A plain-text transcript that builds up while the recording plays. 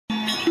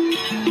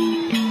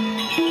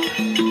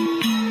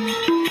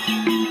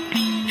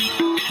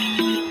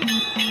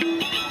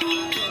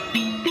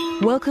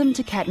Welcome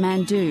to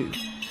Kathmandu,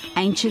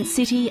 ancient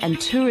city and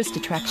tourist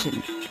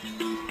attraction.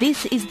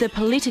 This is the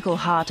political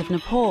heart of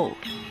Nepal,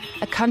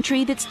 a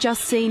country that's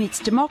just seen its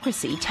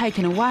democracy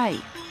taken away.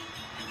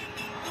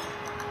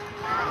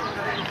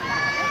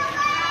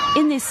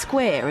 In this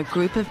square, a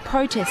group of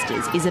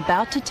protesters is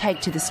about to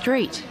take to the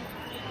street.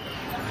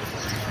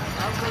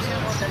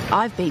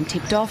 I've been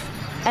tipped off,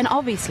 and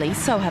obviously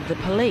so have the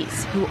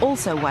police, who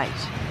also wait.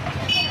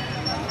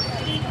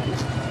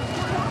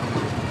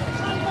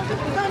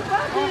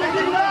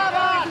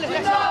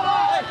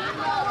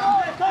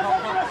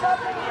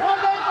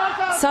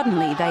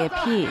 Suddenly they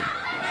appear.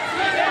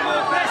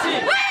 Democracy!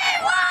 We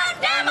want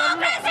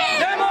democracy!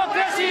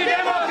 Democracy!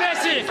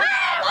 Democracy! We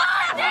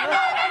want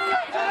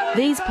democracy!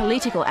 These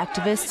political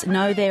activists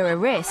know their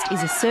arrest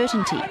is a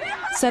certainty,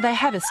 so they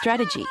have a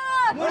strategy.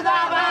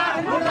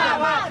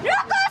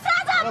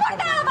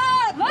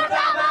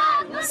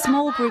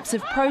 Small groups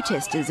of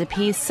protesters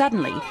appear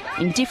suddenly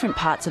in different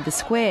parts of the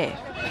square.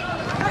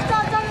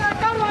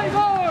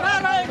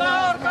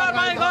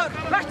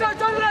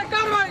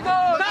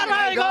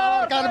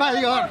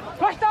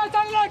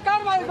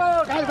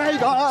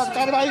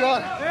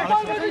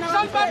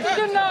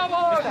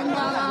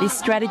 This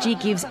strategy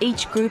gives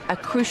each group a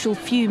crucial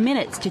few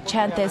minutes to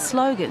chant their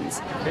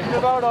slogans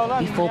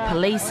before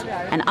police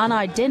and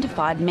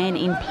unidentified men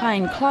in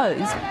plain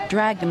clothes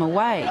drag them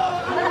away.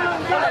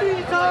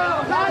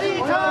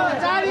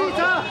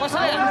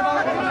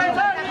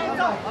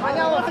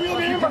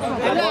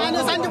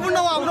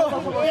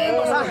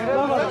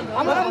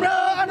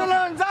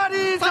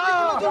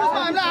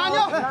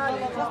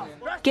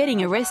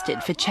 Getting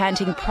arrested for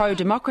chanting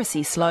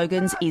pro-democracy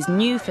slogans is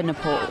new for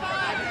Nepal.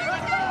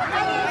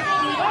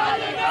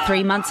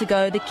 3 months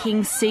ago, the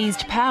king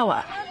seized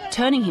power,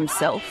 turning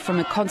himself from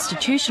a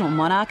constitutional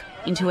monarch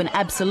into an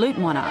absolute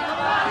monarch.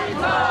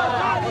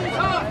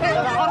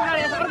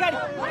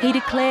 He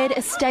declared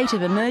a state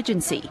of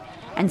emergency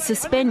and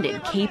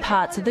suspended key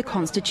parts of the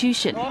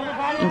constitution,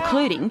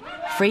 including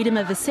freedom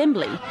of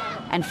assembly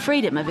and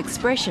freedom of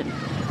expression.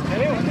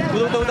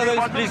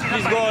 Please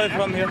go away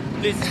from here,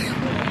 please.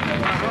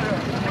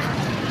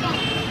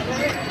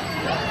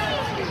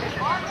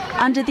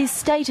 Under this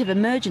state of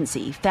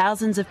emergency,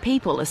 thousands of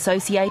people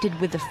associated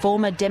with the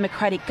former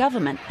democratic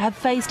government have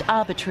faced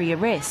arbitrary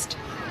arrest,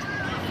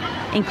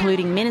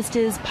 including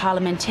ministers,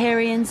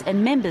 parliamentarians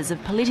and members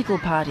of political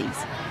parties.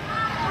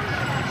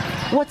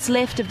 What's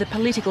left of the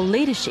political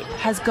leadership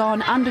has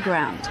gone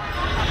underground.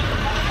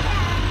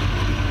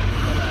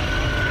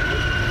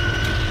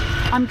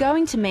 I'm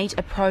going to meet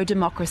a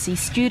pro-democracy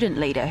student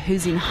leader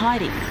who's in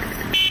hiding.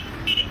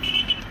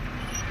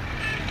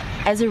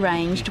 As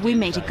arranged, we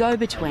meet a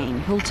go-between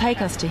who'll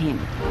take us to him.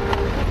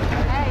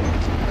 Hey,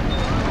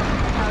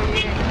 how are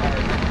you?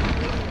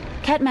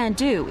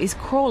 Kathmandu is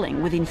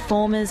crawling with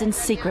informers and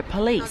secret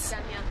police,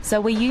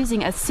 so we're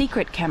using a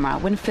secret camera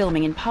when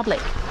filming in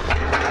public.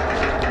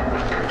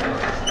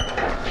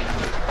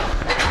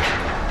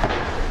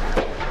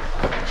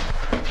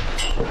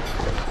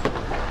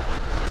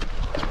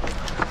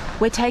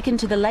 We're taken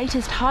to the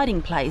latest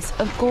hiding place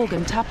of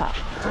Gorgon Tapa.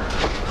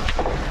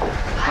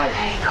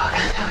 Hey, Gorgon.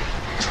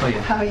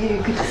 How are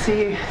you? Good to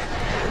see you.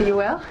 Are you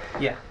well?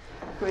 Yeah.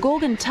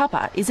 Gorgon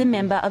Tapa is a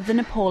member of the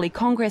Nepali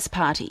Congress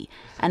Party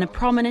and a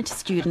prominent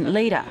student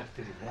leader.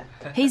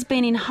 He's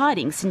been in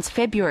hiding since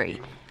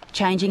February,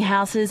 changing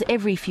houses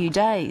every few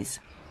days.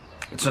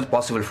 It's not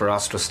possible for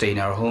us to stay in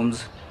our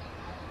homes.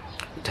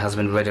 It has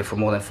been raided for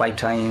more than 5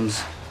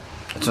 times.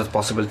 It's not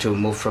possible to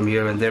move from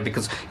here and there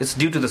because it's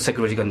due to the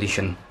security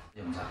condition.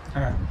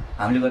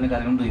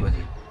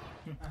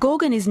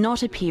 Gorgon is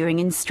not appearing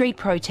in street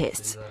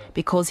protests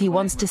because he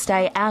wants to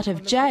stay out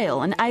of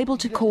jail and able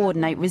to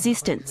coordinate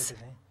resistance.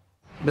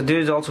 But there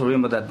is also a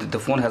rumor that the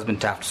phone has been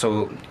tapped,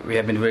 so we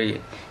have been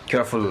very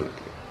careful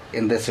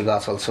in this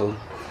regards also.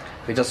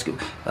 We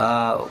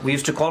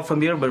used to call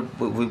from here, but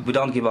we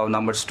don't give our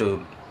numbers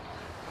to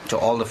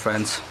all the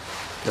friends,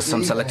 just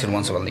some selected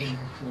ones only.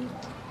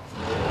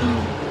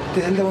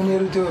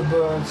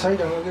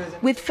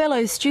 With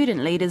fellow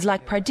student leaders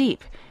like Pradeep,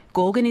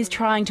 Gorgon is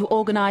trying to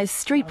organise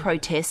street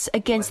protests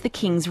against the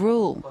king's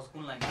rule.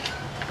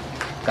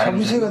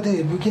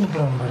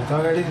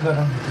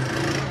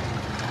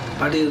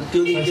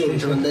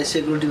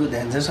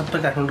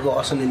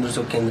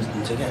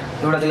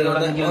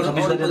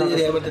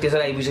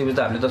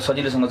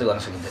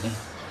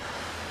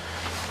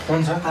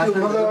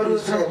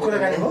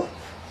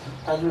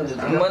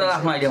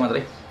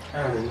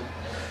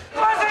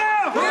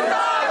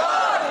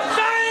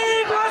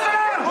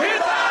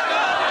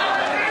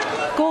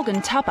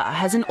 Gorgon Tapa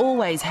hasn't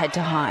always had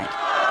to hide.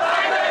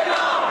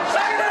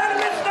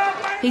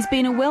 He's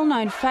been a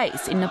well-known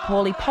face in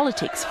Nepali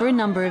politics for a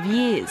number of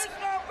years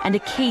and a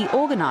key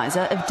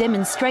organiser of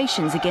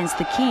demonstrations against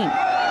the king.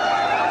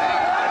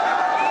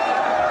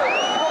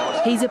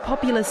 He's a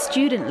popular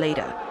student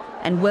leader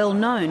and well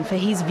known for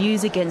his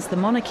views against the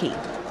monarchy.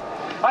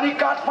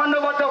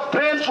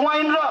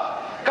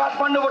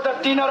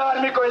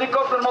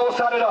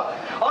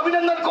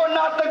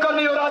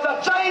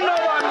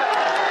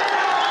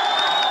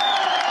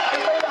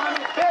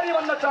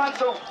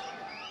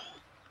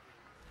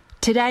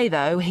 Today,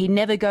 though, he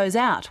never goes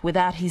out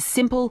without his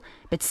simple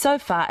but so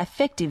far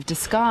effective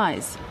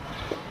disguise.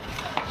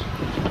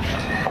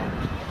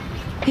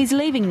 He's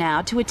leaving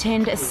now to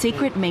attend a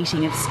secret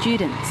meeting of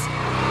students.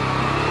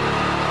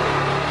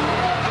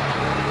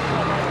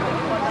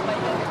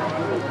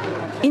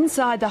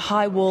 Inside the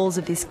high walls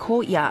of this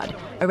courtyard,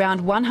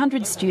 around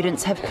 100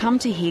 students have come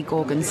to hear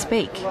Gorgon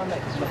speak.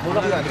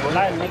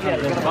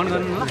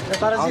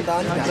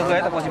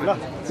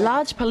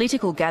 Large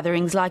political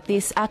gatherings like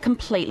this are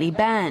completely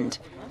banned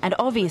and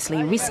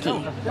obviously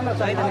risky.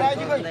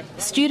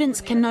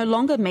 Students can no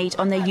longer meet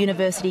on their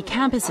university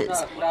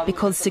campuses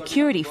because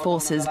security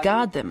forces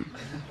guard them.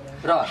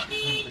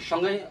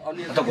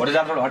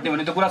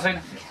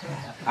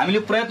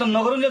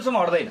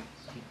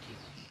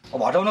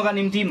 अब हटाउनका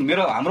निम्ति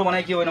हाम्रो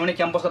भनाइ के होइन भने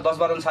क्याम्पसका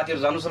 10-12 जना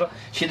साथीहरु जानुस् र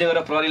सिधै गएर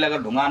प्रहरीलाई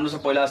गएर ढुङ्गा हान्नुस् र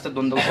पहिला जस्तै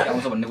द्वन्द्व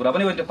आउँछ भन्ने कुरा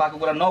पनि त्यो पाको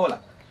कुरा नहोला।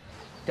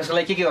 त्यसको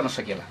लागि के गर्न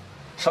सकिएला?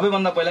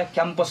 सबैभन्दा पहिला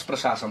क्याम्पस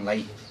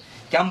प्रशासनलाई,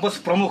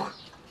 क्याम्पस प्रमुख,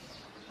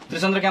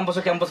 त्रिचन्द्र क्याम्पस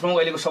प्रमुख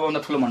अहिलेको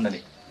सबैभन्दा ठुलो मण्डली,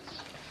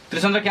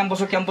 त्रिचन्द्र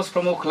क्याम्पस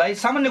प्रमुखलाई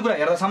सामान्य कुरा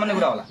हेर्दा सामान्य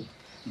कुरा होला,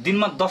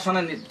 दिनमा 10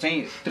 जना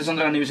चाहिँ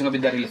त्रिचन्द्रका निवासीका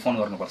विद्यार्थीले फोन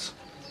गर्नुपर्छ।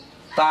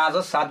 त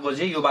आज 7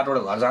 बजे यो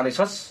बाटोबाट घर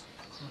जाँदैछस्,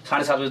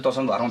 7:30 बजे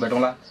तसँग घरमा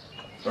भेटौँला,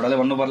 एउटाले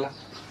भन्नु पर्ला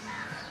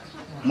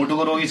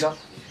मुटुको रोगी छ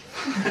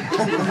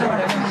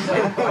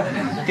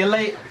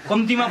त्यसलाई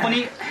कम्तीमा पनि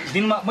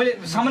दिनमा मैले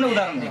सामान्य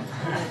उदाहरण दिएँ।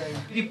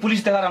 यदि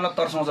पुलिस देखाएर हामीलाई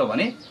तर्साउँछ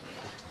भने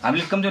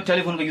हामीले कम्तीमा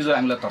टेलिफोनको युजर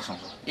हामीलाई तर्साउँछ।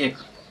 एक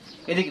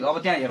यदि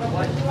अब त्यहाँ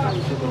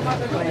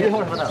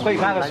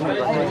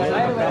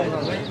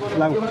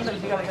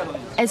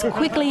As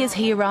quickly as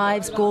he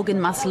arrives,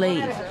 Gorgon must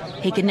leave.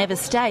 He can never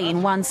stay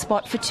in one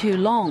spot for too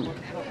long.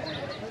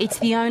 It's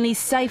the only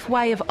safe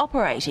way of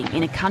operating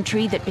in a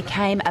country that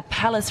became a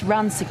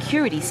palace-run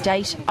security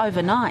state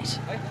overnight.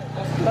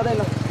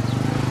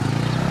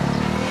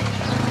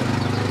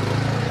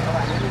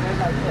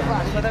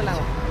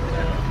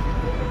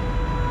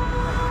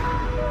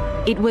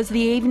 It was the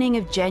evening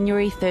of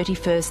January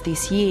 31st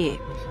this year.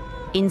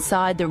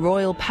 Inside the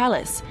royal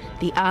palace,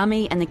 the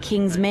army and the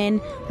king's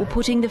men were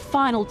putting the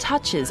final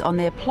touches on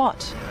their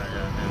plot.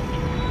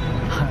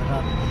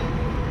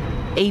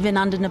 Even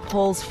under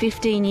Nepal's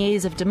 15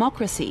 years of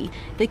democracy,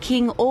 the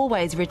king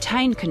always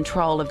retained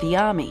control of the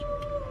army.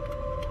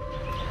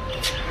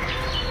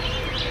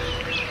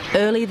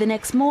 Early the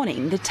next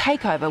morning, the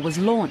takeover was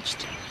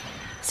launched.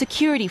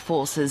 Security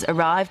forces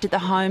arrived at the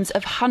homes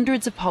of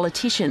hundreds of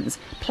politicians,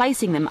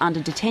 placing them under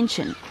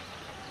detention.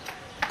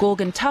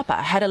 Gorgon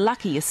Tapa had a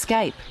lucky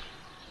escape.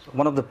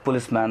 One of the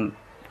policemen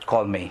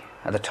called me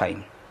at the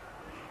time,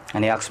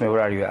 and he asked me,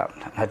 "Where are you at?"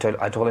 I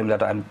told him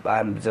that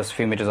I'm just a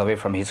few meters away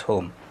from his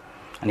home.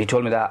 And he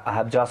told me that I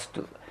have just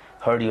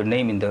heard your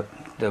name in the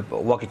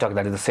walkie-talkie,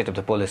 that is the seat of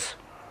the police,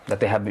 that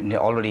they have been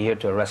already here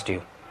to arrest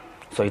you.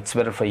 So it's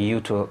better for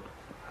you to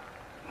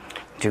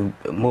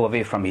move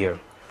away from here.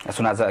 As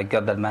soon as I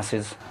got that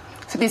message.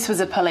 So this was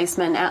a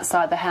policeman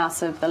outside the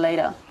house of the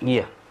leader?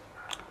 Yeah.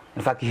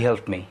 In fact, he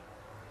helped me.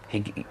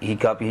 He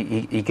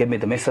gave me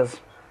the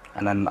message,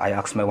 and then I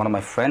asked one of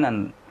my friends,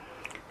 and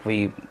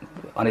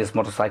on his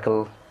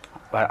motorcycle,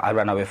 I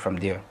ran away from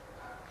there.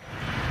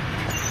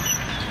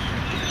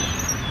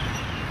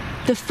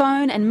 The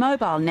phone and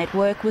mobile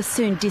network was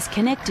soon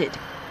disconnected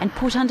and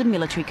put under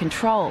military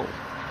control.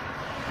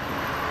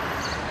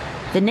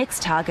 The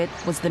next target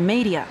was the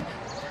media.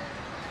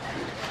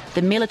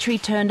 The military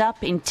turned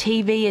up in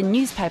TV and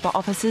newspaper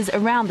offices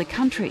around the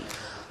country.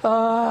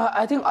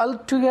 I think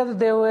altogether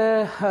there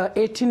were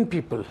 18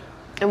 people.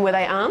 And were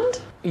they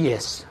armed?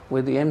 Yes,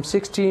 with the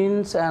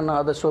M16s and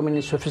other so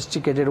many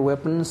sophisticated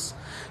weapons,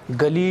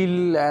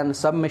 Galil and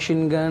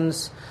submachine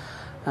guns,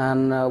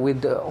 and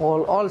with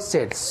all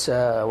sets,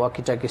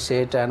 walkie-talkie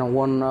set and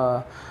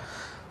one.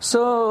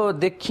 So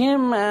they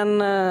came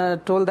and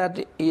told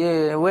that,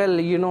 well,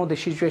 you know, the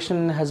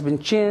situation has been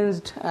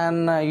changed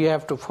and you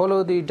have to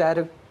follow the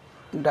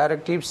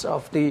directives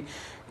of the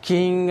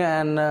king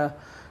and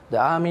the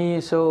army.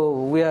 So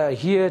we are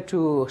here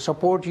to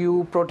support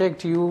you,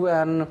 protect you,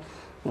 and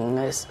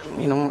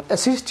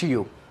assist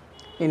you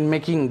in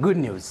making good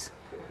news.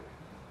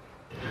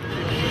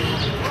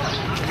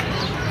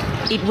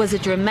 It was a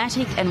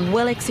dramatic and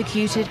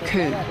well-executed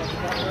coup.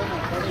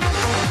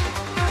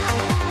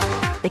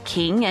 The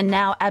king, and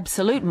now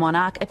absolute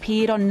monarch,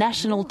 appeared on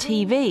national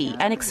TV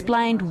and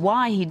explained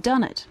why he'd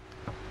done it.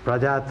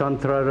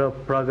 प्रजातन्त्र र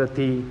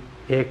प्रगति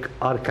एक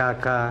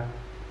अर्काका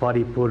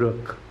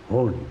परिपूरक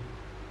हुन्,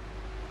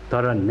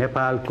 तर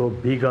नेपालको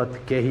विगत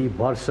केही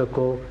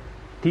वर्षको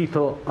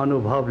तीतो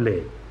अनुभवले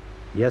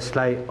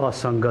यसलाई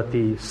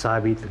असंगति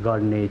साबित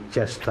गर्ने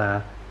चेष्टा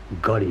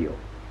गरियो.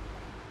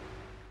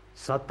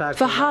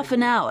 For half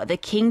an hour, the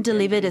king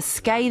delivered a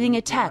scathing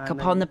attack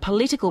upon the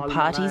political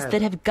parties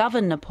that have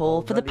governed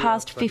Nepal for the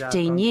past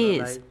 15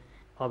 years,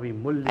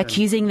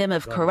 accusing them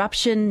of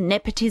corruption,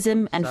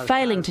 nepotism, and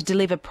failing to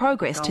deliver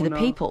progress to the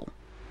people.